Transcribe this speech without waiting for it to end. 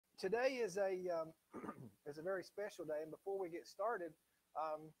Today is a is a very special day, and before we get started,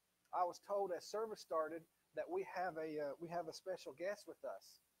 I was told as service started that we have a special guest with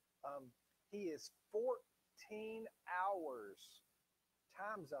us. Um, he is 14 hours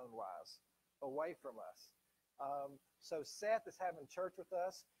time zone wise away from us. So Seth is having church with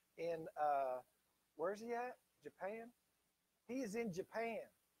us in where's he at? Japan. He is in Japan.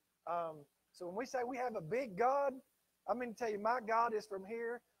 So when we say we have a big God, I'm going to tell you, my God is from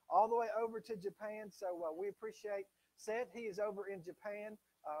here all the way over to Japan. So we appreciate Seth. He is over in Japan,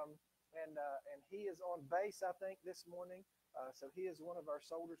 and he is on base, I think, this morning. So he is one of our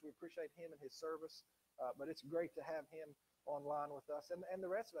soldiers. We appreciate him and his service. But it's great to have him online with us, and the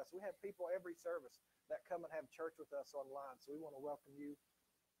rest of us. We have people every service that come and have church with us online. So we want to welcome you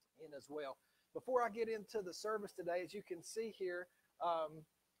in as well. Before I get into the service today, as you can see here,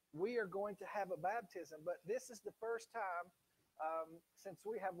 we are going to have a baptism, but this is the first time since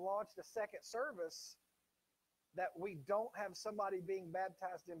we have launched the second service that we don't have somebody being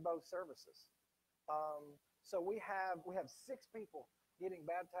baptized in both services. So we have 6 people getting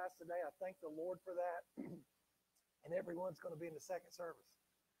baptized today. I thank the Lord for that, and everyone's going to be in the second service.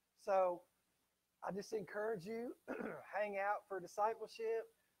 So I just encourage you, hang out for discipleship.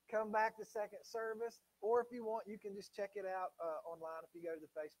 Come back to second service, or if you want, you can just check it out online. If you go to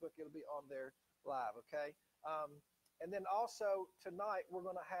the Facebook, it'll be on there live. Okay. And then also tonight we're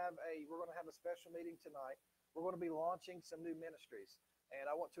going to have a special meeting tonight. We're going to be launching some new ministries, and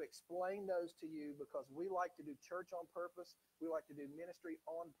I want to explain those to you because we like to do church on purpose. We like to do ministry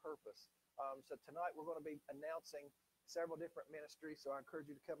on purpose. So tonight we're going to be announcing several different ministries. So I encourage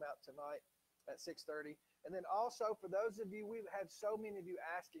you to come out tonight at 6:30. And then also for those of you, we've had so many of you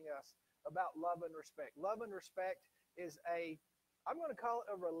asking us about love and respect. Love and respect is I'm going to call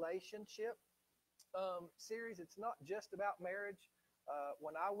it a relationship series. It's not just about marriage.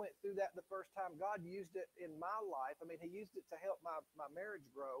 When I went through that the first time, God used it in my life. I mean, he used it to help my marriage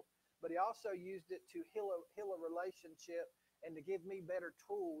grow, but he also used it to heal a relationship and to give me better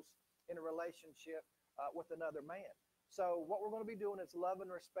tools in a relationship with another man. So what we're going to be doing is love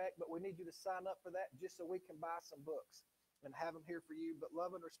and respect, but we need you to sign up for that just so we can buy some books and have them here for you. But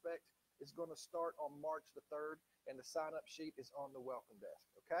love and respect is going to start on March the 3rd, and the sign-up sheet is on the welcome desk,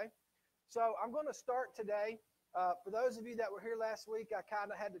 okay? So I'm going to start today. For those of you that were here last week, I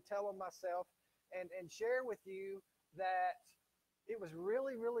kind of had to tell them myself and share with you that it was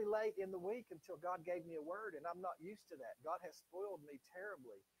really, really late in the week until God gave me a word, and I'm not used to that. God has spoiled me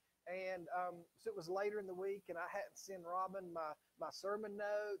terribly. And so it was later in the week, and I hadn't sent Robin my sermon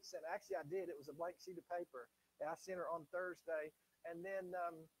notes. And actually, I did. It was a blank sheet of paper. And I sent her on Thursday. And then,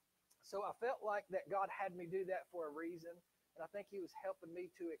 so I felt like that God had me do that for a reason. And I think he was helping me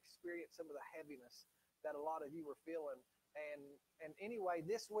to experience some of the heaviness that a lot of you were feeling. And anyway,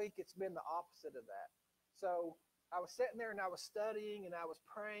 this week, it's been the opposite of that. So I was sitting there, and I was studying, and I was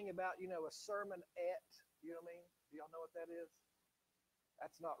praying about, a sermonette. You know what I mean? Do y'all know what that is?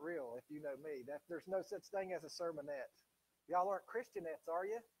 That's not real if you know me. There's no such thing as a sermonette. Y'all aren't Christianettes, are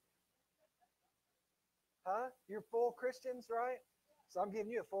you? Huh? You're full Christians, right? So I'm giving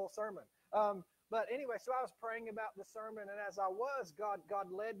you a full sermon. But anyway, so I was praying about the sermon, and as I was, God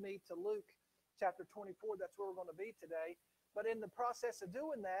led me to Luke chapter 24. That's where we're going to be today. But in the process of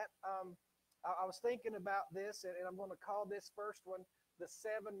doing that, I was thinking about this, and I'm going to call this first one the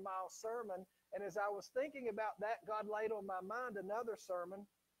 7-mile sermon. And as I was thinking about that, God laid on my mind another sermon.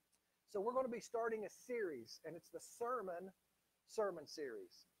 So we're going to be starting a series, and it's the sermon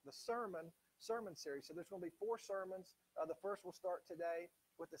series. The sermon series. So there's going to be 4 sermons. The first will start today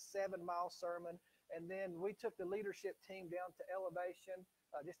with the 7-mile sermon. And then we took the leadership team down to Elevation,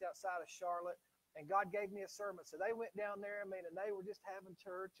 just outside of Charlotte. And God gave me a sermon. So they went down there, and they were just having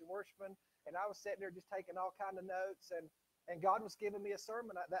church and worshiping. And I was sitting there just taking all kind of notes. And God was giving me a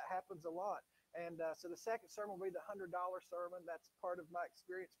sermon. That happens a lot. And so the second sermon will be the $100 sermon. That's part of my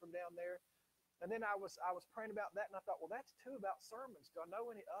experience from down there. And then I was praying about that, and I thought, well, that's 2 about sermons. Do I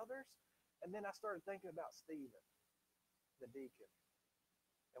know any others? And then I started thinking about Stephen, the deacon,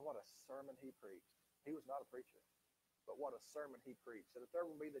 and what a sermon he preached. He was not a preacher, but what a sermon he preached. So the third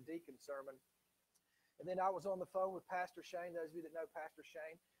one will be the deacon sermon. And then I was on the phone with Pastor Shane. Those of you that know Pastor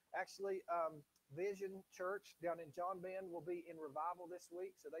Shane, actually, Vision Church down in John Bend will be in revival this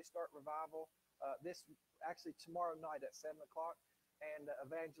week. So they start revival tomorrow night at 7 o'clock. And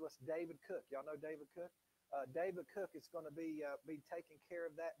evangelist David Cook. Y'all know David Cook? David Cook is going to be taking care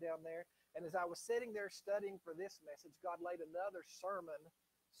of that down there. And as I was sitting there studying for this message, God laid another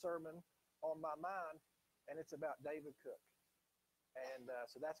sermon on my mind, and it's about David Cook. And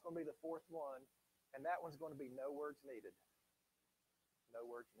so that's going to be the 4th one. And that one's going to be no words needed. No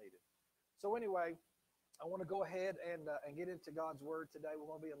words needed. So anyway, I want to go ahead and get into God's Word today. We're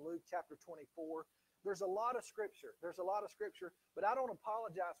going to be in Luke chapter 24. There's a lot of Scripture. There's a lot of Scripture, but I don't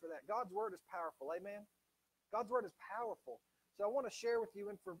apologize for that. God's Word is powerful. Amen? God's Word is powerful. So I want to share with you,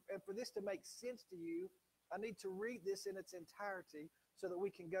 and for this to make sense to you, I need to read this in its entirety so that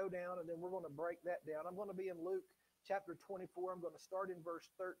we can go down, and then we're going to break that down. I'm going to be in Luke chapter 24. I'm going to start in verse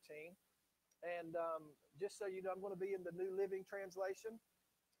 13. And just so you know, I'm going to be in the New Living Translation.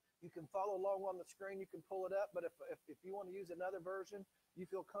 You can follow along on the screen. You can pull it up. But if you want to use another version, you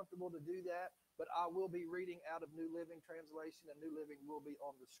feel comfortable to do that. But I will be reading out of New Living Translation, and New Living will be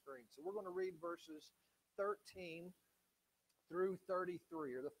on the screen. So we're going to read verses 13 through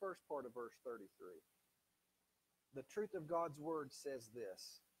 33, or the first part of verse 33. The truth of God's Word says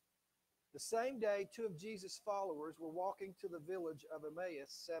this. The same day, 2 of Jesus' followers were walking to the village of Emmaus,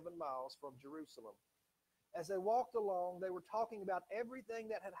 7 miles from Jerusalem. As they walked along, they were talking about everything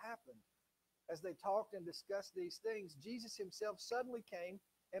that had happened. As they talked and discussed these things, Jesus himself suddenly came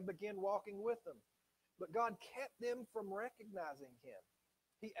and began walking with them. But God kept them from recognizing him.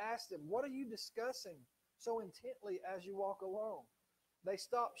 He asked them, "What are you discussing so intently as you walk along?" They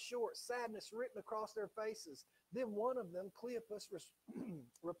stopped short, sadness written across their faces. Then one of them, Cleopas,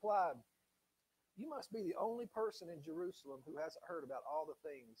 replied, "You must be the only person in Jerusalem who hasn't heard about all the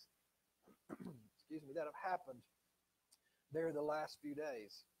things that have happened there the last few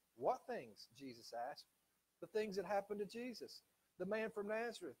days." "What things?" Jesus asked. "The things that happened to Jesus, the man from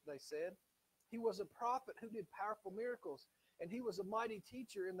Nazareth," they said. "He was a prophet who did powerful miracles, and he was a mighty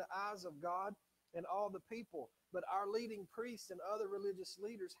teacher in the eyes of God and all the people. But our leading priests and other religious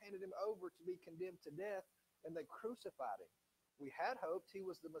leaders handed him over to be condemned to death, and they crucified him. We had hoped he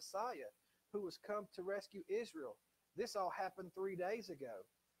was the Messiah who was come to rescue Israel. This all happened 3 days ago.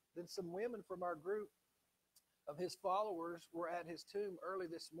 Then some women from our group of his followers were at his tomb early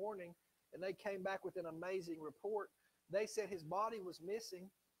this morning, and they came back with an amazing report. They said his body was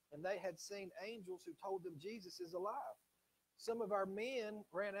missing, and they had seen angels who told them Jesus is alive. Some of our men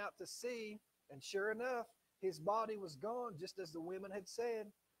ran out to see, and sure enough, his body was gone, just as the women had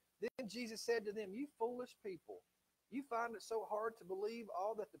said. Then Jesus said to them, 'You foolish people, you find it so hard to believe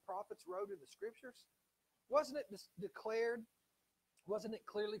all that the prophets wrote in the Scriptures? Wasn't it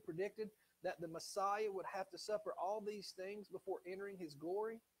clearly predicted that the Messiah would have to suffer all these things before entering his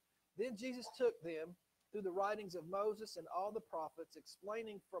glory?' Then Jesus took them through the writings of Moses and all the prophets,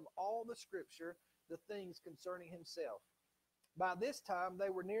 explaining from all the Scripture the things concerning himself. By this time, they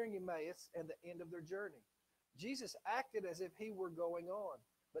were nearing Emmaus and the end of their journey. Jesus acted as if he were going on,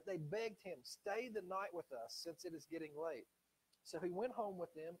 but they begged him, 'Stay the night with us, since it is getting late.' So he went home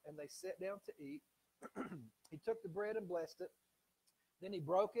with them, and they sat down to eat. He took the bread and blessed it. Then he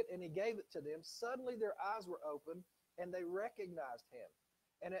broke it, and he gave it to them. Suddenly their eyes were opened, and they recognized him.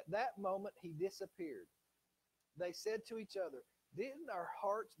 And at that moment he disappeared. They said to each other, 'Didn't our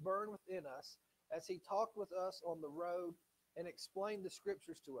hearts burn within us as he talked with us on the road and explained the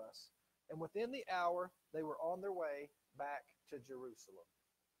Scriptures to us?' And within the hour, they were on their way back to Jerusalem."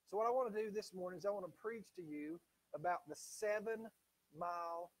 So what I want to do this morning is I want to preach to you about the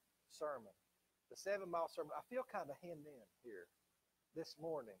 7-mile sermon. The 7-mile sermon. I feel kind of hemmed in here this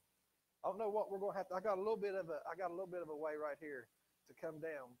morning. I don't know what we're going to have to. I got a little bit of a way right here to come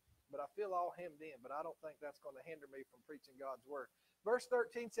down, but I feel all hemmed in. But I don't think that's going to hinder me from preaching God's word. Verse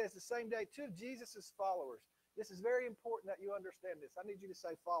 13 says, "The same day, 2 of Jesus' followers." This is very important that you understand this. I need you to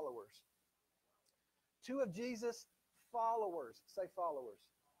say followers. 2 of Jesus' followers. Say followers.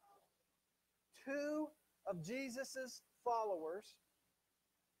 2 of Jesus' followers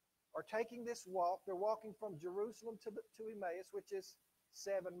are taking this walk. They're walking from Jerusalem to Emmaus, which is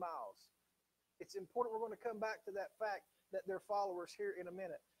 7 miles. It's important. We're going to come back to that fact that they're followers here in a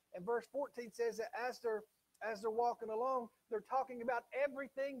minute. And verse 14 says that as they're walking along, they're talking about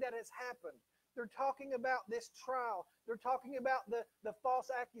everything that has happened. They're talking about this trial. They're talking about the false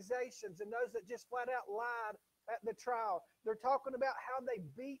accusations and those that just flat out lied at the trial. They're talking about how they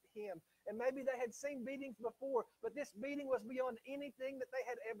beat him. And maybe they had seen beatings before, but this beating was beyond anything that they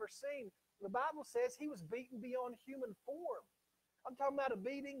had ever seen. The Bible says he was beaten beyond human form. I'm talking about a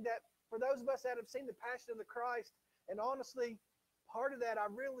beating that, for those of us that have seen the Passion of the Christ, and honestly, part of that, I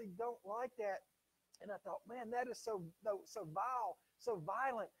really don't like that. And I thought, man, that is so vile, so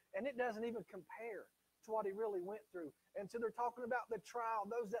violent, and it doesn't even compare to what he really went through. And so they're talking about the trial,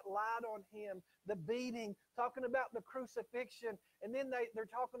 those that lied on him, the beating, talking about the crucifixion, and then they're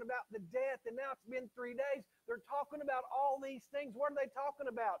talking about the death, and now it's been 3 days. They're talking about all these things. What are they talking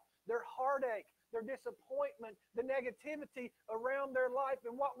about? Their heartache, their disappointment, the negativity around their life.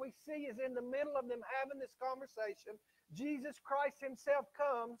 And what we see is in the middle of them having this conversation, Jesus Christ himself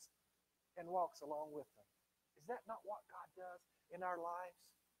comes and walks along with them. Is that not what God does in our lives?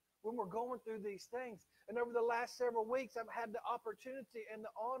 When we're going through these things. And over the last several weeks, I've had the opportunity and the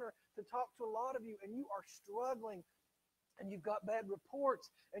honor to talk to a lot of you, and you are struggling, and you've got bad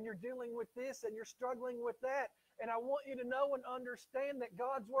reports, and you're dealing with this, and you're struggling with that. And I want you to know and understand that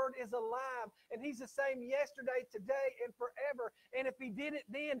God's Word is alive, and He's the same yesterday, today, and forever. And if He did it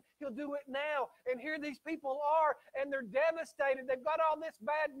then, He'll do it now. And here these people are, and they're devastated. They've got all this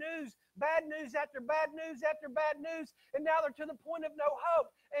bad news after bad news after bad news, and now they're to the point of no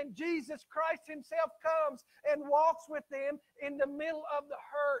hope. And Jesus Christ himself comes and walks with them in the middle of the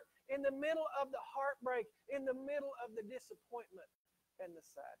hurt, in the middle of the heartbreak, in the middle of the disappointment and the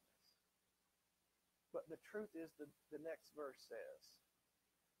sadness. But the truth is, the next verse says,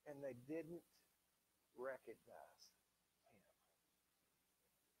 and they didn't recognize him.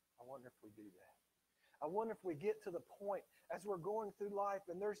 I wonder if we do that. I wonder if we get to the point as we're going through life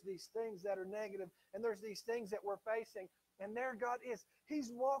and there's these things that are negative and there's these things that we're facing, and there God is.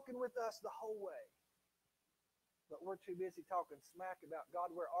 He's walking with us the whole way. But we're too busy talking smack about,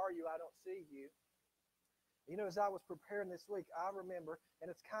 God, where are you? I don't see you. You know, as I was preparing this week, I remember, and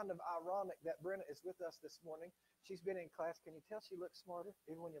it's kind of ironic that Brenna is with us this morning. She's been in class. Can you tell she looks smarter,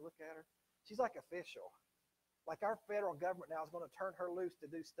 even when you look at her? She's like official. Like our federal government now is going to turn her loose to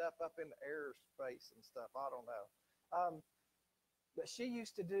do stuff up in the airspace and stuff. I don't know. But she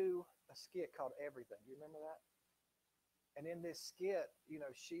used to do a skit called Everything. Do you remember that? And in this skit, you know,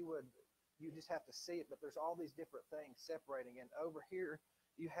 you just have to see it, but there's all these different things separating. And over here,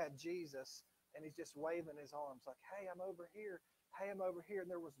 you had Jesus, and he's just waving his arms like, hey, I'm over here. Hey, I'm over here.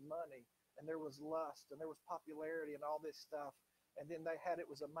 And there was money, and there was lust, and there was popularity and all this stuff. And then it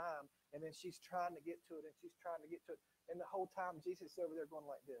was a mime, and then she's trying to get to it, and she's trying to get to it. And the whole time, Jesus is over there going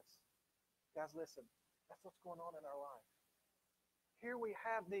like this. Guys, listen, that's what's going on in our life. Here we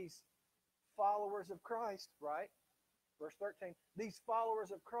have these followers of Christ, right? Verse 13, these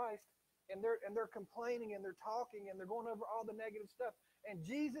followers of Christ, and they're complaining, and they're talking, and they're going over all the negative stuff. And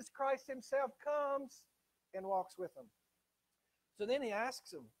Jesus Christ himself comes and walks with them. So then he asks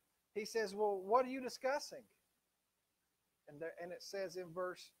them. He says, well, what are you discussing? And it says in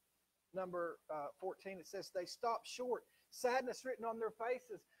verse number 14, it says, they stop short, sadness written on their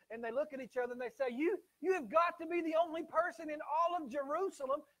faces. And they look at each other and they say, you have got to be the only person in all of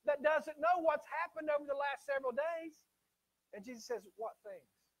Jerusalem that doesn't know what's happened over the last several days. And Jesus says, what things?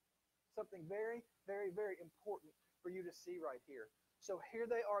 Something very, very, very important for you to see right here. So here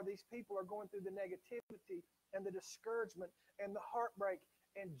they are. These people are going through the negativity and the discouragement and the heartbreak.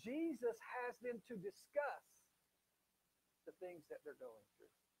 And Jesus has them to discuss the things that they're going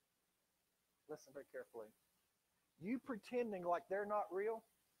through. Listen very carefully. You pretending like they're not real,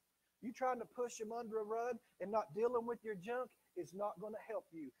 you trying to push them under a rug and not dealing with your junk is not going to help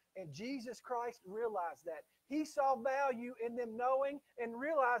you. And Jesus Christ realized that. He saw value in them knowing and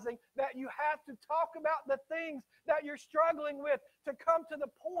realizing that you have to talk about the things that you're struggling with to come to the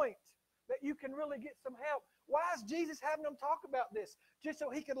point that you can really get some help. Why is Jesus having them talk about this? Just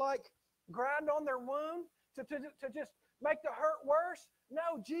so he could grind on their wound to just make the hurt worse?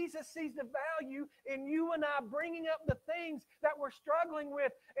 No, Jesus sees the value in you and I bringing up the things that we're struggling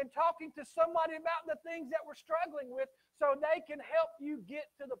with and talking to somebody about the things that we're struggling with so they can help you get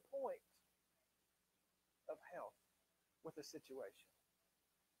to the point of health with a situation.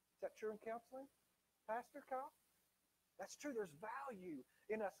 Is that true in counseling, Pastor Kyle? That's true. There's value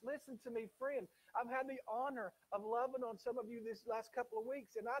in us. Listen to me, friend. I've had the honor of loving on some of you this last couple of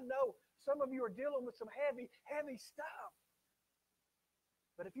weeks, and I know some of you are dealing with some heavy, heavy stuff.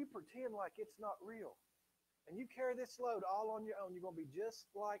 But if you pretend like it's not real, and you carry this load all on your own, you're going to be just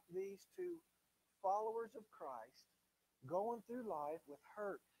like these two followers of Christ going through life with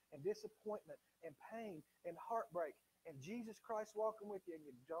hurt and disappointment and pain and heartbreak, and Jesus Christ walking with you, and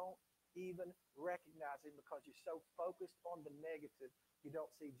you don't even recognize him because you're so focused on the negative, you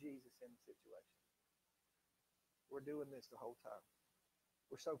don't see Jesus in the situation. We're doing this the whole time.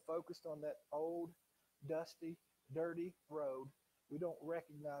 We're so focused on that old, dusty, dirty road, we don't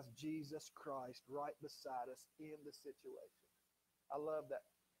recognize Jesus Christ right beside us in the situation. I love that.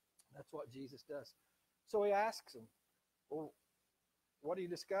 That's what Jesus does. So he asks them, well, what are you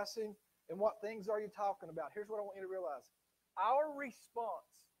discussing? And what things are you talking about? Here's what I want you to realize. Our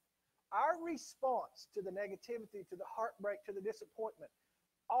response to the negativity, to the heartbreak, to the disappointment,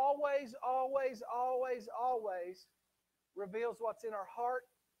 always, always, always, always reveals what's in our heart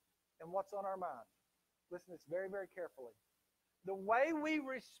and what's on our mind. Listen to this very, very carefully. The way we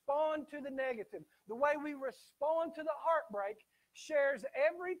respond to the negative, the way we respond to the heartbreak, shares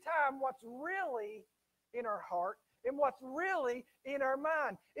every time what's really in our heart in what's really in our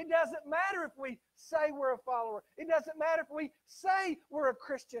mind. It doesn't matter if we say we're a follower. It doesn't matter if we say we're a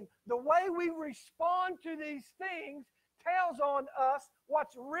Christian. The way we respond to these things tells on us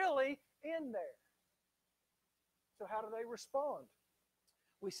what's really in there. So how do they respond?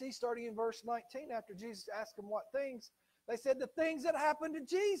 We see starting in verse 19, after Jesus asked them what things, they said the things that happened to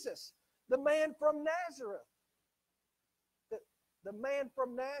Jesus, the man from Nazareth. The man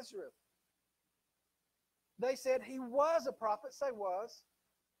from Nazareth. They said he was a prophet. Say was.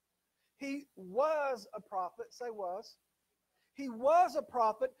 He was a prophet. Say was. He was a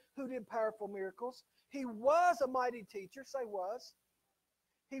prophet who did powerful miracles. He was a mighty teacher. Say was.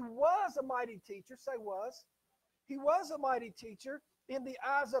 He was a mighty teacher. Say was. He was a mighty teacher in the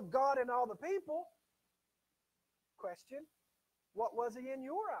eyes of God and all the people. Question. What was he in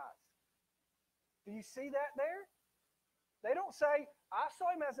your eyes? Do you see that there? They don't say, I saw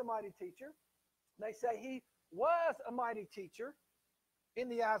him as a mighty teacher. They say he was a mighty teacher in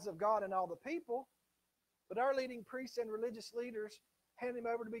the eyes of God and all the people. But our leading priests and religious leaders handed him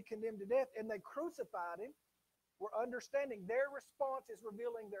over to be condemned to death, and they crucified him. We're understanding their response is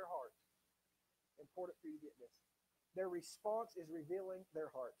revealing their heart. Important for you to get this. Their response is revealing their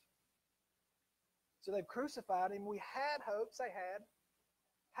heart. So they've crucified him. We had hoped, say had.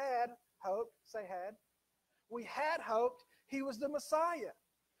 Had hoped, say had. We had hoped he was the Messiah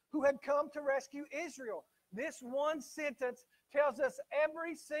who had come to rescue Israel. This one sentence tells us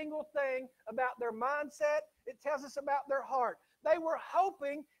every single thing about their mindset. It tells us about their heart. They were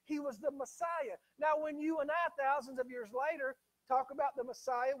hoping he was the Messiah. Now, when you and I, thousands of years later, talk about the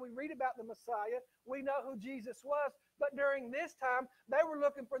Messiah, we read about the Messiah, we know who Jesus was. But during this time, they were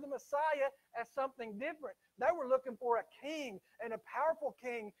looking for the Messiah as something different. They were looking for a king, and a powerful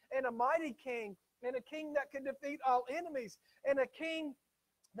king, and a mighty king, and a king that could defeat all enemies, and a king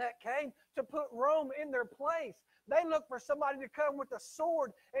that came to put Rome in their place. They looked for somebody to come with a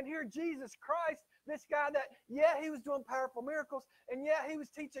sword, and here Jesus Christ, this guy that, yeah, he was doing powerful miracles, and yeah, he was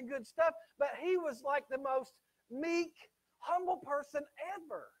teaching good stuff, but he was like the most meek, humble person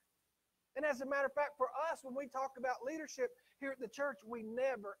ever. And as a matter of fact, for us, when we talk about leadership here at the church, we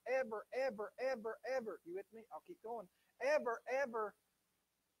never, ever, ever, ever, ever, you with me? I'll keep going. Ever, ever,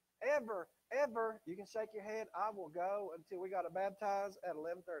 ever, ever, you can shake your head, I will go until we got to baptize at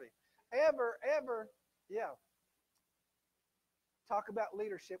 11:30. Ever, ever, yeah. Talk about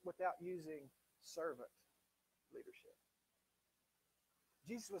leadership without using servant leadership.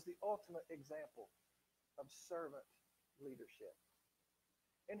 Jesus was the ultimate example of servant leadership.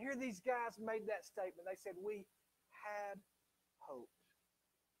 And here these guys made that statement. They said, we had hoped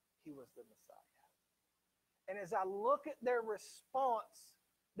he was the Messiah. And as I look at their response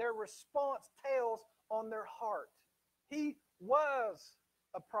tells on their heart. He was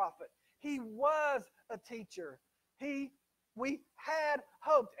a prophet. He was a teacher. We had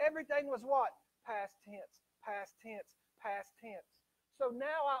hoped. Everything was what? Past tense, past tense, past tense. So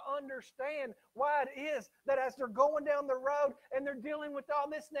now I understand why it is that as they're going down the road and they're dealing with all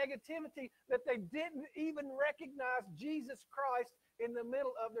this negativity, that they didn't even recognize Jesus Christ in the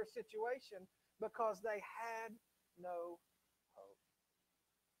middle of their situation because they had no hope.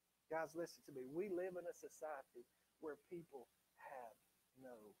 Guys, listen to me. We live in a society where people have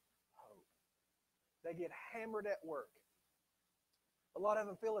no hope. They get hammered at work. A lot of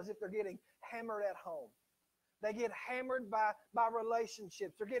them feel as if they're getting hammered at home. They get hammered by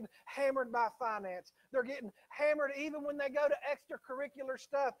relationships. They're getting hammered by finance. They're getting hammered even when they go to extracurricular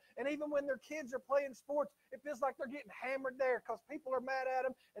stuff. And even when their kids are playing sports, it feels like they're getting hammered there because people are mad at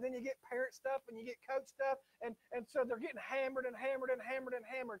them. And then you get parent stuff and you get coach stuff. And so they're getting hammered and hammered and hammered and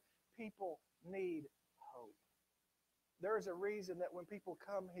hammered. People need hope. There's a reason that when people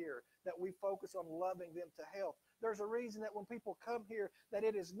come here that we focus on loving them to health. There's a reason that when people come here that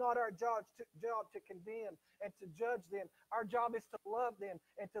it is not our job to condemn and to judge them. Our job is to love them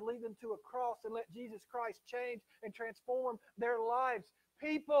and to lead them to a cross and let Jesus Christ change and transform their lives.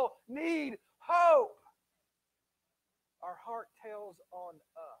 People need hope. Our heart tells on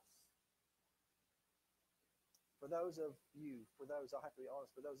us. For those of you, I'll have to be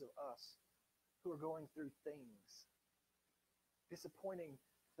honest, for those of us who are going through things, disappointing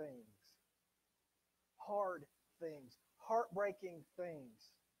things, hard things, heartbreaking things.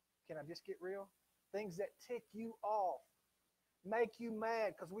 Can I just get real? Things that tick you off, make you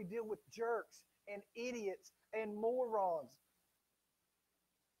mad, because we deal with jerks and idiots and morons.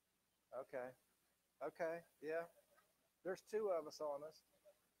 Okay, yeah. There's two of us on us.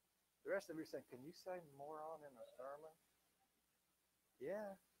 The rest of you are saying, can you say moron in a sermon?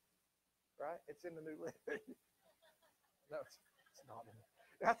 Yeah. Right? It's in the New Living. No, it's not in it.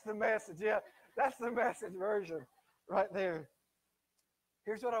 That's the message, yeah. That's the message version. Right there.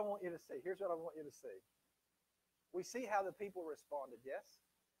 Here's what I want you to see. Here's what I want you to see. We see how the people responded, yes?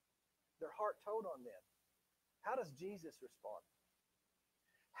 Their heart told on them. How does Jesus respond?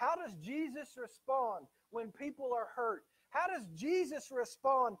 How does Jesus respond when people are hurt? How does Jesus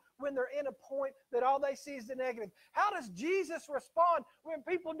respond when they're in a point that all they see is the negative? How does Jesus respond when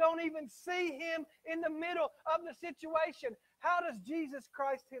people don't even see him in the middle of the situation? How does Jesus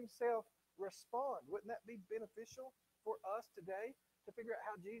Christ himself respond? Wouldn't that be beneficial for us today to figure out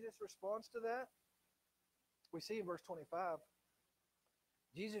how Jesus responds to that? We see in verse 25,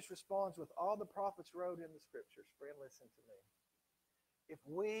 Jesus responds with all the prophets wrote in the scriptures. Friend, listen to me. If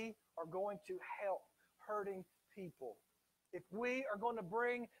we are going to help hurting people, if we are going to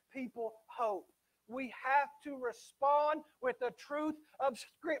bring people hope, we have to respond with the truth of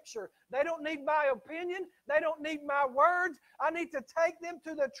Scripture. They don't need my opinion. They don't need my words. I need to take them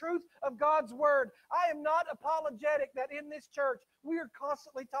to the truth of God's Word. I am not apologetic that in this church we are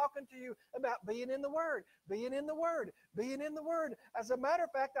constantly talking to you about being in the Word, being in the Word, being in the Word. As a matter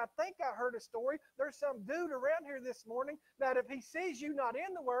of fact, I think I heard a story. There's some dude around here this morning that if he sees you not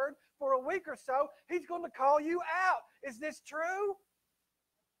in the Word for a week or so, he's going to call you out. Is this true?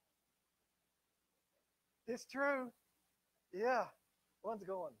 It's true. Yeah. One's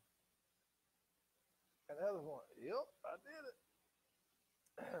going. And the other one, yep, I did it.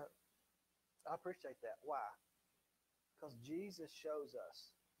 I appreciate that. Why? Because Jesus shows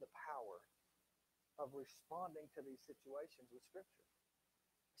us the power of responding to these situations with Scripture.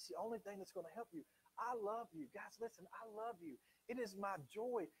 It's the only thing that's going to help you. I love you. Guys, listen, I love you. It is my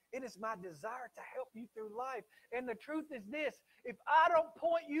joy. It is my desire to help you through life. And the truth is this, if I don't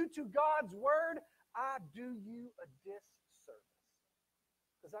point you to God's Word, I do you a disservice.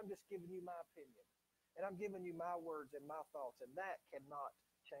 Because I'm just giving you my opinion. And I'm giving you my words and my thoughts. And that cannot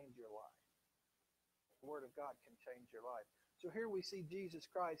change your life. The Word of God can change your life. So here we see Jesus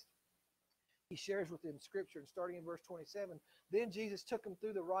Christ. He shares with them Scripture. And starting in verse 27, then Jesus took them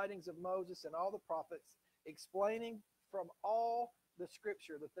through the writings of Moses and all the prophets, explaining from all the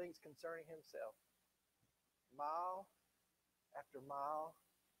Scripture the things concerning himself. Mile after mile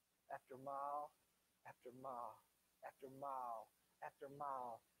after mile after mile after mile after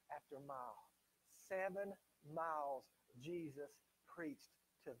mile after mile. 7 miles Jesus preached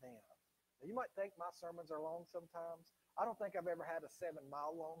to them. Now, you might think my sermons are long sometimes. I don't think I've ever had a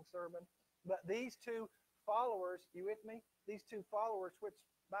 7-mile long sermon. But these two followers, you with me? These two followers, which,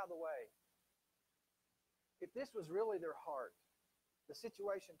 by the way, if this was really their heart, the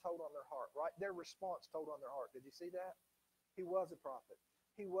situation told on their heart, right? Their response told on their heart. Did you see that? He was a prophet.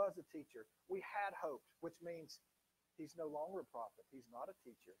 He was a teacher. We had hoped, which means he's no longer a prophet. He's not a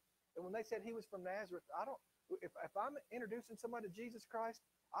teacher. And when they said he was from Nazareth, if I'm introducing somebody to Jesus Christ,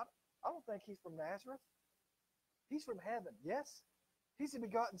 I don't think he's from Nazareth. He's from heaven, yes? He's the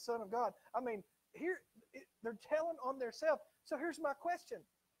begotten Son of God. I mean, they're telling on themselves. So here's my question.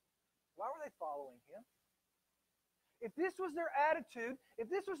 Why were they following him? If this was their attitude, if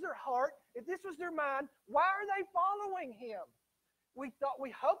this was their heart, if this was their mind, why are they following him? We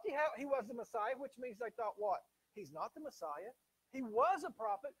hoped he was the Messiah, which means they thought what? He's not the Messiah. He was a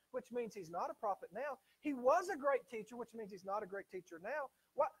prophet, which means he's not a prophet now. He was a great teacher, which means he's not a great teacher now.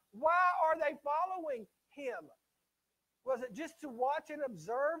 Why are they following him? Was it just to watch and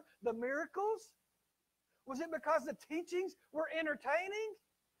observe the miracles? Was it because the teachings were entertaining?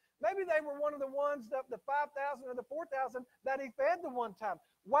 Maybe they were one of the ones, the 5,000 or the 4,000 that he fed the one time.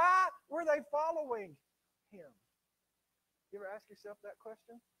 Why were they following him? You ever ask yourself that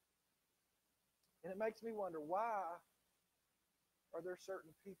question? And it makes me wonder, why are there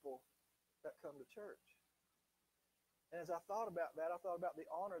certain people that come to church? And as I thought about that, I thought about the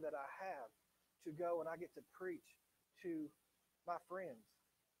honor that I have to go and I get to preach to my friends,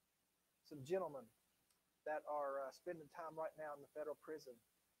 some gentlemen that are spending time right now in the federal prison.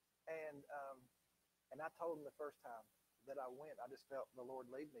 And I told them the first time that I went, I just felt the Lord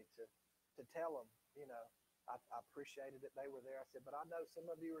lead me to tell them, I appreciated that they were there. I said, but I know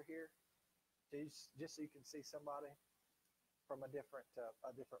some of you are here just so you can see somebody from a different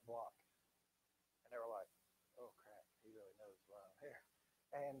block. And they were like, oh, crap, he really knows why I'm here.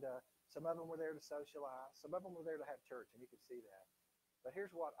 And some of them were there to socialize. Some of them were there to have church, and you could see that. But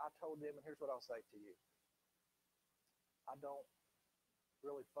here's what I told them, and here's what I'll say to you. I don't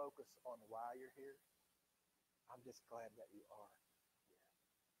really focus on why you're here. I'm just glad that you are here.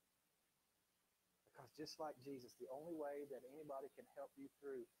 Because just like Jesus, the only way that anybody can help you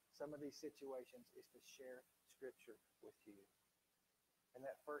through some of these situations is to share Scripture with you. And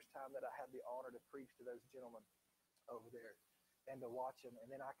that first time that I had the honor to preach to those gentlemen over there and to watch them, and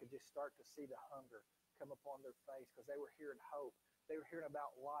then I could just start to see the hunger come upon their face because they were hearing hope. They were hearing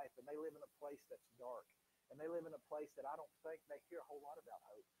about life, and they live in a place that's dark. And they live in a place that I don't think they hear a whole lot about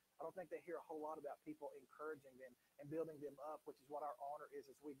hope. I don't think they hear a whole lot about people encouraging them and building them up, which is what our honor is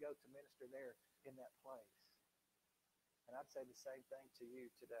as we go to minister there in that place. And I'd say the same thing to you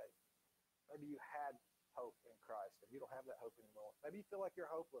today. Maybe you had hope in Christ, and you don't have that hope anymore. Maybe you feel like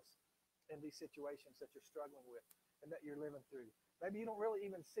you're hopeless in these situations that you're struggling with and that you're living through. Maybe you don't really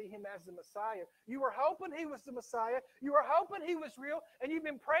even see him as the Messiah. You were hoping he was the Messiah. You were hoping he was real, and you've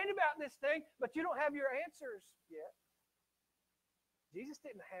been praying about this thing, but you don't have your answers yet. Jesus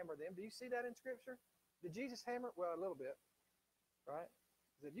didn't hammer them. Do you see that in Scripture? Did Jesus hammer? Well, a little bit, right?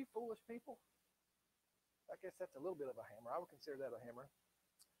 He said, you foolish people. I guess that's a little bit of a hammer. I would consider that a hammer.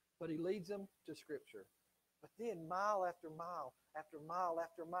 But he leads them to Scripture. But then mile after mile, after mile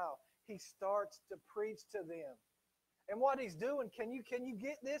after mile, he starts to preach to them. And what he's doing, can you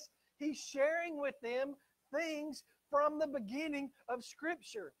get this? He's sharing with them things from the beginning of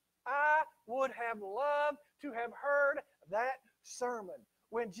Scripture. I would have loved to have heard that sermon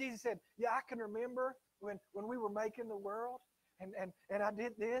when Jesus said, yeah, I can remember when we were making the world. And I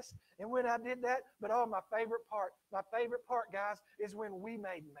did this, and when I did that, but my favorite part, guys, is when we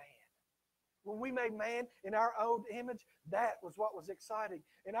made man. When we made man in our own image, that was what was exciting.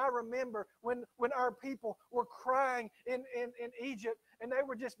 And I remember when our people were crying in Egypt, and they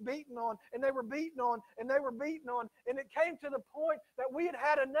were just beaten on, and they were beaten on, and they were beaten on, and it came to the point that we had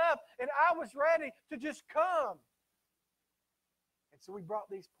had enough, and I was ready to just come. And so we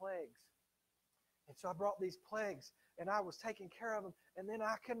brought these plagues. And so I brought these plagues, and I was taking care of them. And then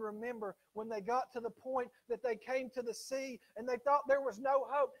I can remember when they got to the point that they came to the sea, and they thought there was no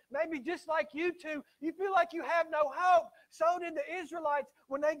hope. Maybe just like you two, you feel like you have no hope. So did the Israelites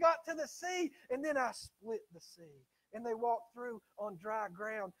when they got to the sea. And then I split the sea, and they walked through on dry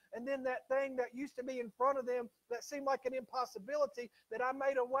ground. And then that thing that used to be in front of them that seemed like an impossibility that I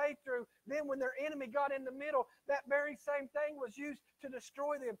made a way through, then when their enemy got in the middle, that very same thing was used to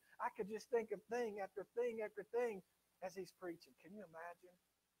destroy them. I could just think of thing after thing after thing as he's preaching. Can you imagine?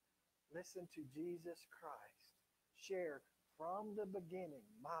 Listen to Jesus Christ share from the beginning,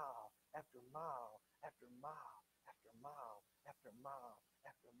 mile after mile after mile after mile after mile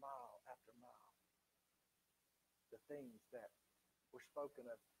after mile after mile. The things that were spoken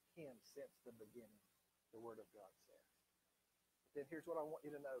of him since the beginning, the Word of God says. But then here's what I want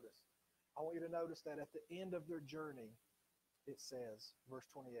you to notice. I want you to notice that at the end of their journey, it says, verse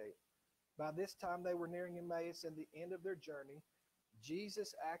 28, by this time they were nearing Emmaus, and the end of their journey,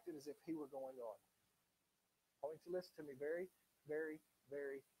 Jesus acted as if he were going on. I want you to listen to me very, very,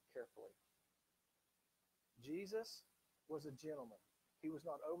 very carefully. Jesus was a gentleman. He was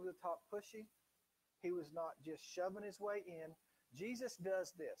not over the top pushy. He was not just shoving his way in. Jesus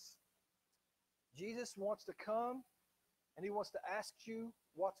does this. Jesus wants to come, and he wants to ask you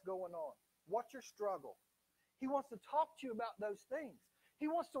what's going on. What's your struggle? He wants to talk to you about those things. He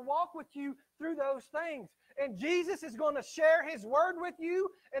wants to walk with you through those things. And Jesus is going to share his word with you,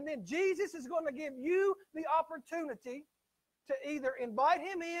 and then Jesus is going to give you the opportunity to either invite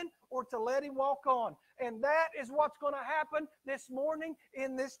him in or to let him walk on. And that is what's going to happen this morning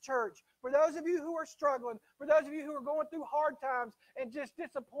in this church. For those of you who are struggling, for those of you who are going through hard times and just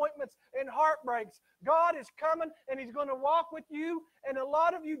disappointments and heartbreaks, God is coming and he's going to walk with you. And a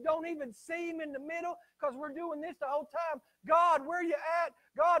lot of you don't even see him in the middle because we're doing this the whole time. God, where are you at?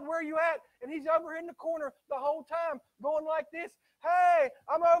 God, where are you at? And he's over in the corner the whole time going like this. Hey,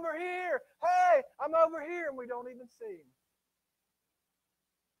 I'm over here. Hey, I'm over here. And we don't even see him.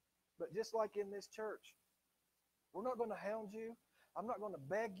 But just like in this church, we're not going to hound you. I'm not going to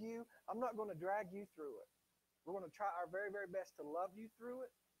beg you. I'm not going to drag you through it. We're going to try our very, very best to love you through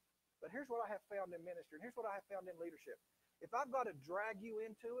it. But here's what I have found in ministry, and here's what I have found in leadership. If I've got to drag you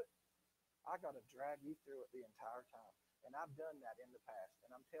into it, I've got to drag you through it the entire time. And I've done that in the past.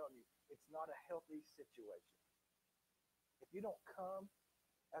 And I'm telling you, it's not a healthy situation. If you don't come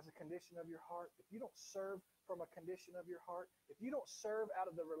as a condition of your heart, if you don't serve from a condition of your heart, if you don't serve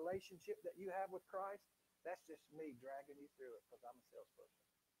out of the relationship that you have with Christ, that's just me dragging you through it because I'm a salesperson.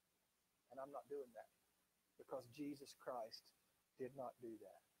 And I'm not doing that because Jesus Christ did not do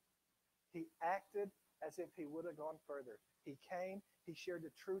that. He acted as if he would have gone further. He came, he shared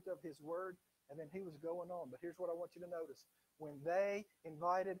the truth of his word, and then he was going on. But here's what I want you to notice. When they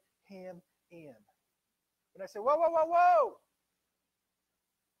invited him in, when they said, whoa, whoa, whoa, whoa,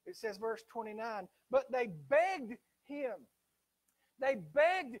 it says verse 29, but they begged him. They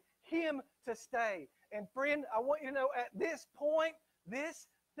begged him to stay. And friend, I want you to know at this point, this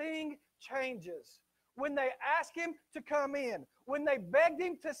thing changes. when they asked him to come in, when they begged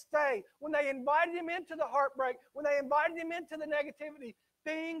him to stay, when they invited him into the heartbreak, when they invited him into the negativity,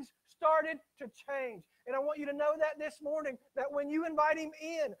 things started to change. And I want you to know that this morning, that when you invite him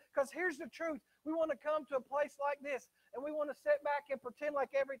in, because here's the truth, we want to come to a place like this, and we want to sit back and pretend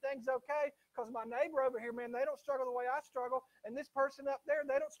like everything's okay, because my neighbor over here, man, they don't struggle the way I struggle, and this person up there,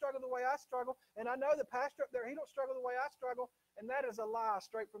 they don't struggle the way I struggle, and I know the pastor up there, he don't struggle the way I struggle, and that is a lie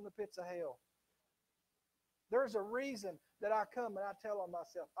straight from the pits of hell. There's a reason that I come and I tell on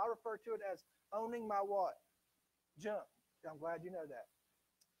myself. I refer to it as owning my what? Junk. I'm glad you know that.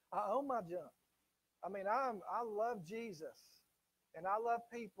 I own my junk. I mean, I love Jesus, and I love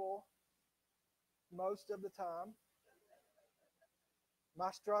people most of the time. My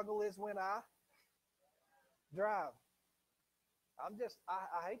struggle is when I drive. I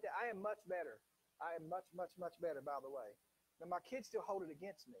hate that. I am much better. I am much, much, much better, by the way. Now, my kids still hold it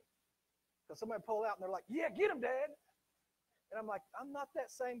against me. Because somebody pull out and they're like, yeah, get him, Dad. And I'm like, I'm not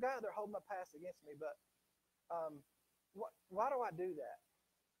that same guy. They're holding my past against me. But why do I do that?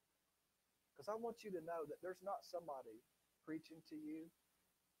 Because I want you to know that there's not somebody preaching to you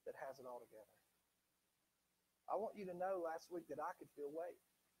that has it all together. I want you to know last week that I could feel weight.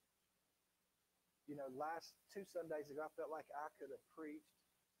 You know, last 2 Sundays ago, I felt like I could have preached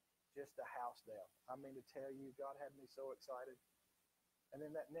just a house down. I mean, to tell you, God had me so excited. And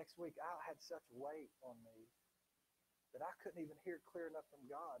then that next week, I had such weight on me that I couldn't even hear clear enough from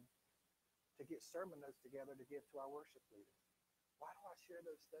God to get sermon notes together to give to our worship leader. Why do I share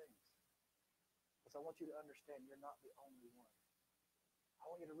those things? Because I want you to understand you're not the only one.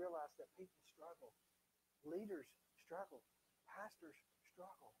 I want you to realize that people struggle. Leaders struggle. Pastors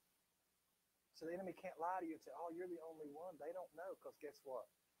struggle. So the enemy can't lie to you and say, oh, you're the only one. They don't know, because guess what?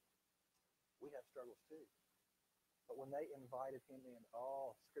 We have struggles too. But when they invited him in,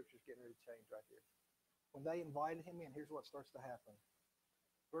 Scripture's getting ready to change right here. When they invited him in, here's what starts to happen.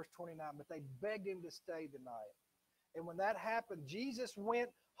 Verse 29, but they begged him to stay the night. And when that happened, Jesus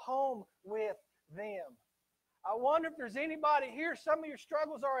went home with them. I wonder if there's anybody here, some of your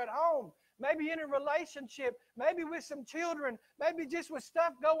struggles are at home. Maybe in a relationship, maybe with some children, maybe just with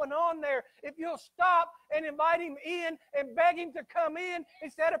stuff going on there. If you'll stop and invite him in and beg him to come in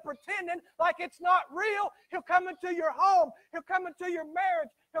instead of pretending like it's not real, he'll come into your home. He'll come into your marriage.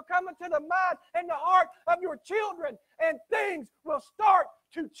 He'll come into the mind and the heart of your children, and things will start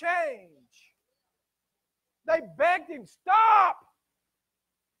to change. They begged him, stop!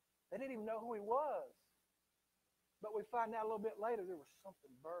 They didn't even know who he was. But we find out a little bit later there was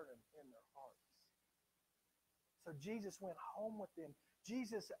something burning in their hearts. So Jesus went home with them.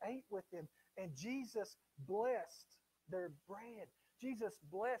 Jesus ate with them. And Jesus blessed their bread. Jesus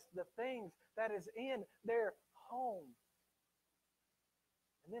blessed the things that is in their home.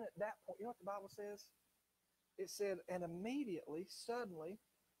 And then at that point, you know what the Bible says? It said, and immediately, suddenly,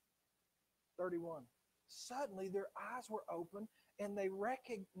 31, suddenly their eyes were open and they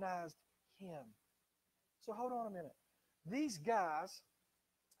recognized him. So hold on a minute. These guys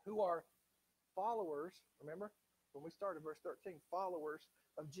who are followers, remember when we started verse 13, followers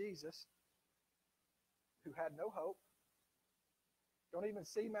of Jesus who had no hope, don't even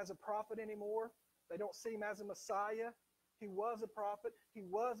see him as a prophet anymore. They don't see him as a Messiah. He was a prophet. He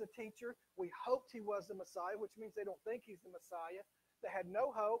was a teacher. We hoped he was the Messiah, which means they don't think he's the Messiah. They had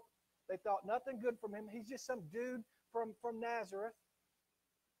no hope. They thought nothing good from him. He's just some dude from Nazareth.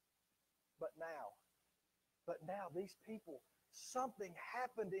 But now these people, something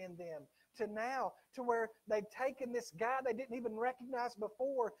happened in them to where they've taken this guy they didn't even recognize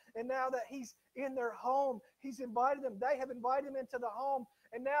before, and now that he's in their home, he's invited them. They have invited him into the home,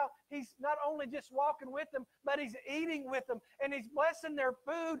 and now he's not only just walking with them, but he's eating with them, and he's blessing their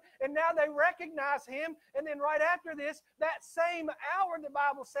food, and now they recognize him. And then right after this, that same hour, the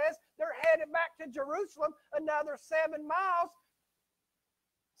Bible says, they're headed back to Jerusalem, another 7 miles.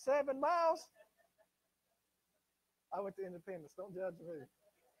 7 miles. I went to Independence. Don't judge me.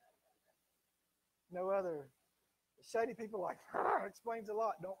 No other. Shady people like, explains a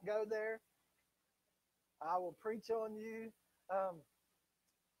lot. Don't go there. I will preach on you.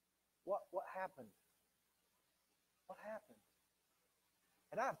 What happened? What happened?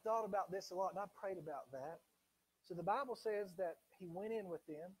 And I've thought about this a lot, and I've prayed about that. So the Bible says that he went in with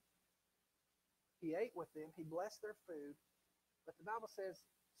them. He ate with them. He blessed their food. But the Bible says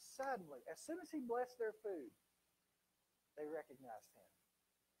suddenly, as soon as he blessed their food, they recognized him.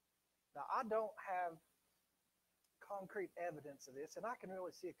 Now, I don't have concrete evidence of this, and I can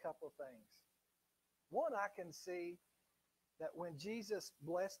really see a couple of things. One, I can see that when Jesus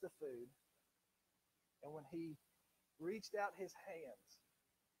blessed the food and when he reached out his hands,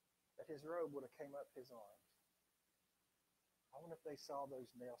 that his robe would have came up his arms. I wonder if they saw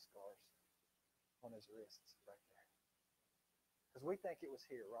those nail scars on his wrists right there. Because we think it was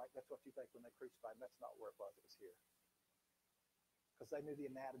here, right? That's what you think when they crucified him. That's not where it was. It was here. Because they knew the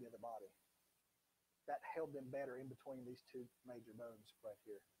anatomy of the body. That held them better in between these two major bones right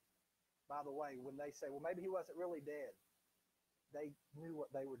here. By the way, when they say, well, maybe he wasn't really dead, they knew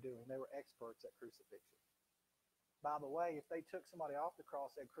what they were doing. They were experts at crucifixion. By the way, if they took somebody off the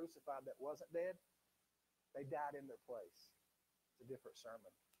cross and crucified that wasn't dead, they died in their place. It's a different sermon.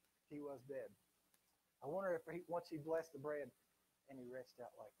 He was dead. I wonder if once he blessed the bread and he reached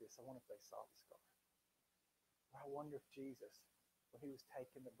out like this, I wonder if they saw the scar. I wonder if Jesus, when he was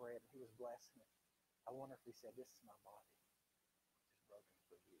taking the bread and he was blessing it, I wonder if he said, this is my body, which is broken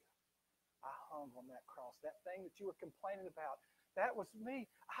for you. I hung on that cross. That thing that you were complaining about, that was me.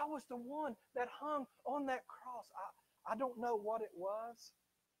 I was the one that hung on that cross. I don't know what it was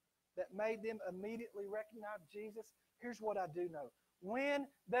that made them immediately recognize Jesus. Here's what I do know. When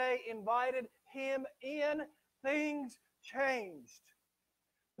they invited him in, things changed.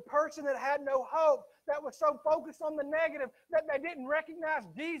 The person that had no hope, that was so focused on the negative that they didn't recognize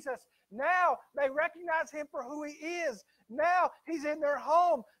Jesus, now they recognize him for who he is. Now he's in their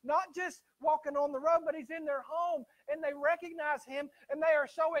home, not just walking on the road, but he's in their home, and they recognize him, and they are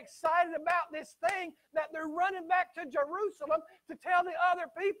so excited about this thing that they're running back to Jerusalem to tell the other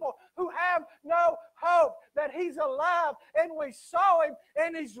people who have no hope that he's alive, and we saw him,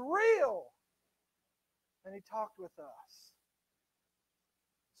 and he's real. And he talked with us.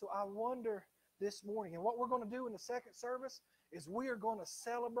 So I wonder this morning, and what we're going to do in the second service is we are going to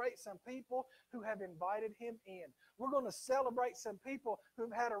celebrate some people who have invited him in. We're going to celebrate some people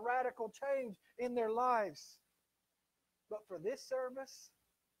who've had a radical change in their lives. But for this service,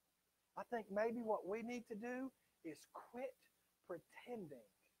 I think maybe what we need to do is quit pretending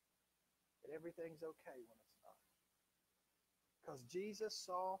that everything's okay when it's not. Because Jesus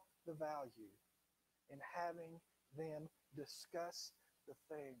saw the value in having them discuss the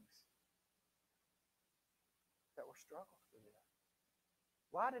things that were struggles for them.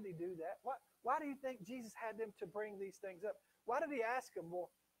 Why did he do that? Why do you think Jesus had them to bring these things up? Why did he ask them, well,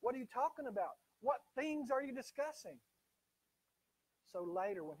 what are you talking about? What things are you discussing? So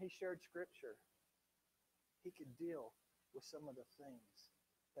later, when he shared Scripture, he could deal with some of the things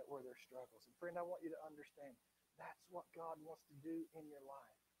that were their struggles. And friend, I want you to understand, that's what God wants to do in your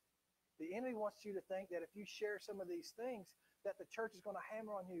life. The enemy wants you to think that if you share some of these things, that the church is going to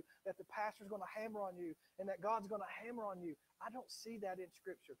hammer on you, that the pastor is going to hammer on you, and that God's going to hammer on you. I don't see that in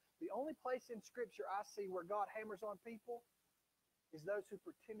Scripture. The only place in Scripture I see where God hammers on people is those who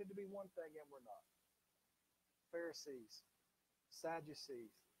pretended to be one thing and were not. Pharisees,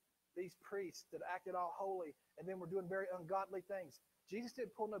 Sadducees, these priests that acted all holy and then were doing very ungodly things. Jesus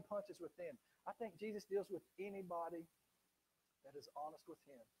didn't pull no punches with them. I think Jesus deals with anybody that is honest with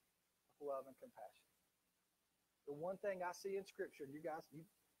him, with love and compassion. The one thing I see in Scripture, and you guys,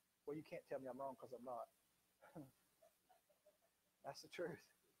 you can't tell me I'm wrong because I'm not. That's the truth.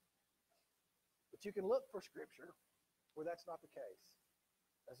 But you can look for Scripture where that's not the case.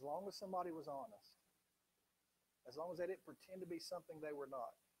 As long as somebody was honest, as long as they didn't pretend to be something they were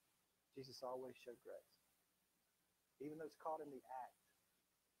not, Jesus always showed grace. Even those caught in the act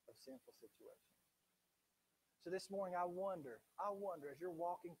of sinful situations. So this morning, I wonder, as you're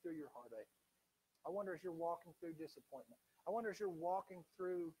walking through your heartache, I wonder as you're walking through disappointment, I wonder as you're walking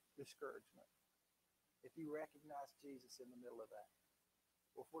through discouragement, if you recognize Jesus in the middle of that.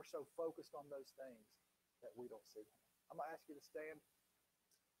 Or if we're so focused on those things that we don't see him. I'm going to ask you to stand.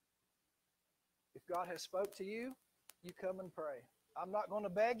 If God has spoke to you, you come and pray. I'm not going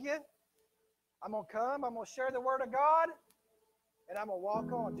to beg you. I'm going to come. I'm going to share the Word of God. And I'm going to walk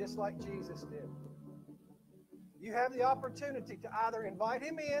on just like Jesus did. You have the opportunity to either invite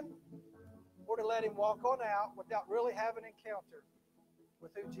him in or to let him walk on out without really having an encounter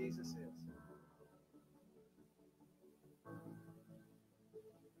with who Jesus is.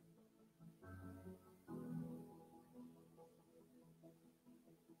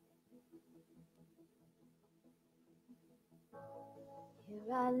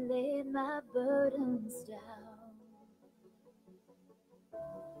 Here I lay my burdens down,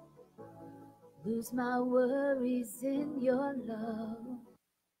 lose my worries in your love.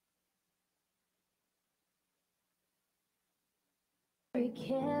 Every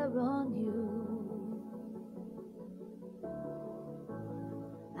care on you,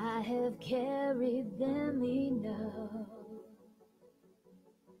 I have carried them enough.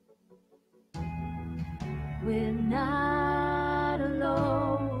 We're not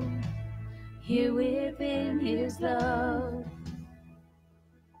alone, here within his love.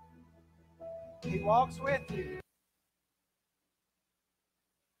 He walks with you.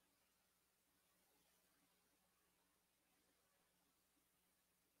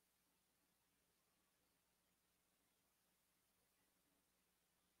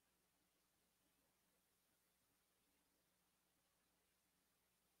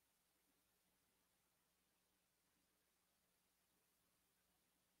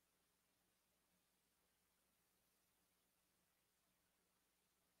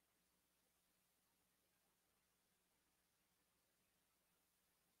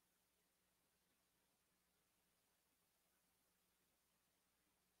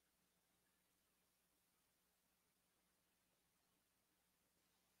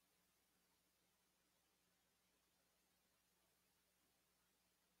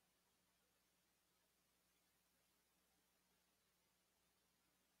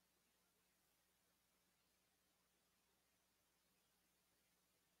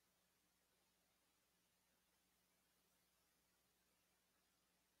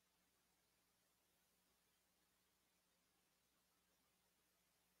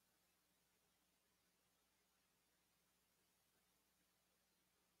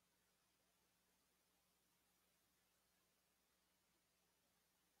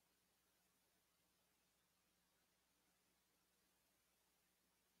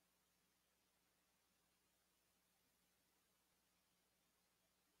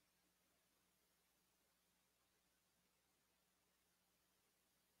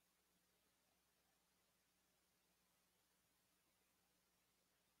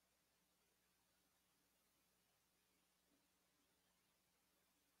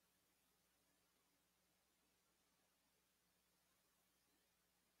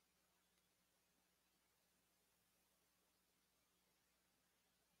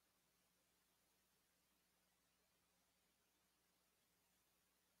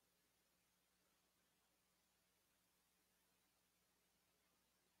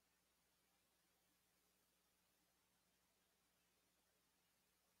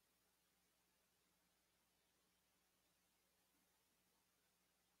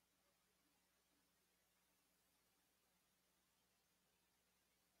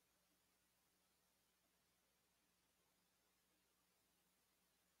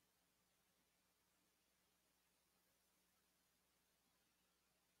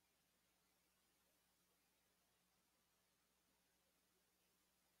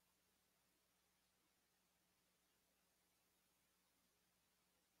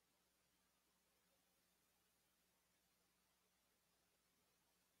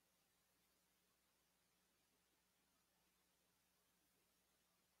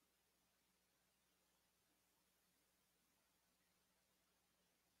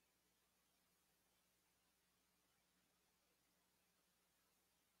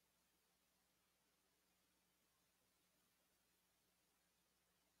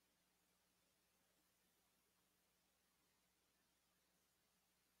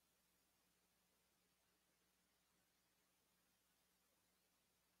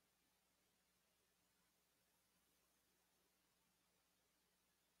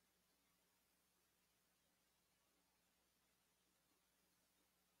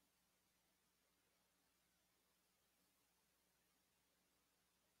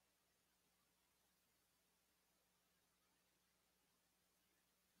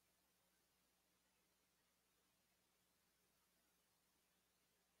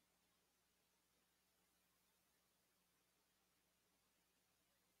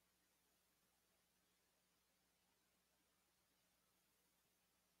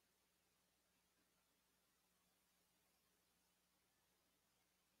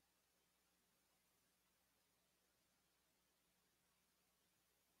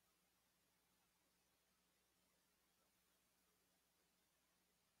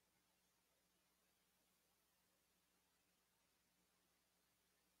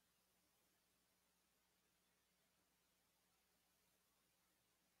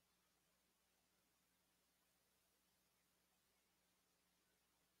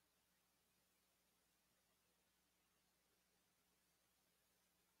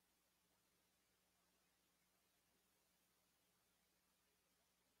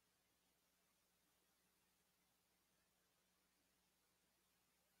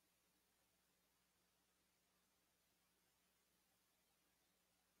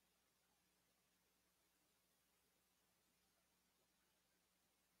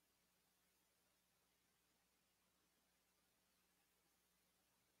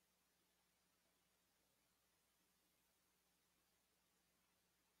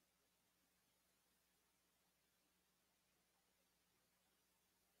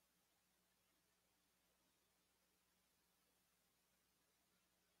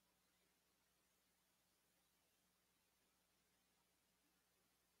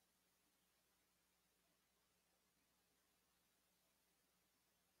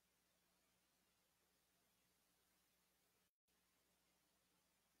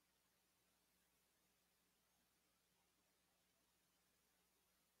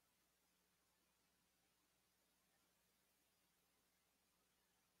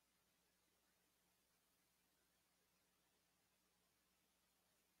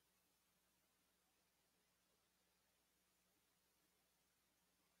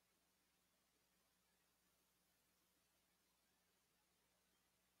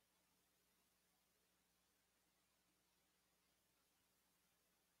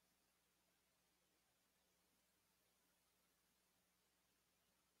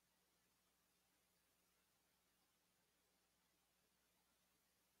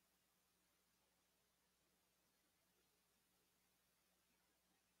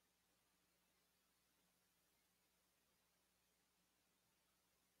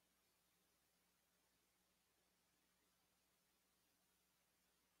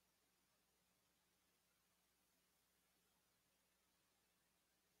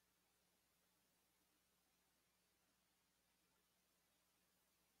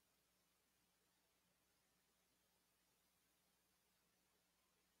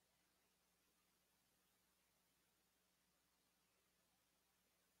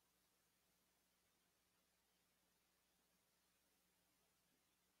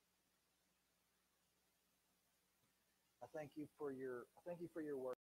 thank you for your word.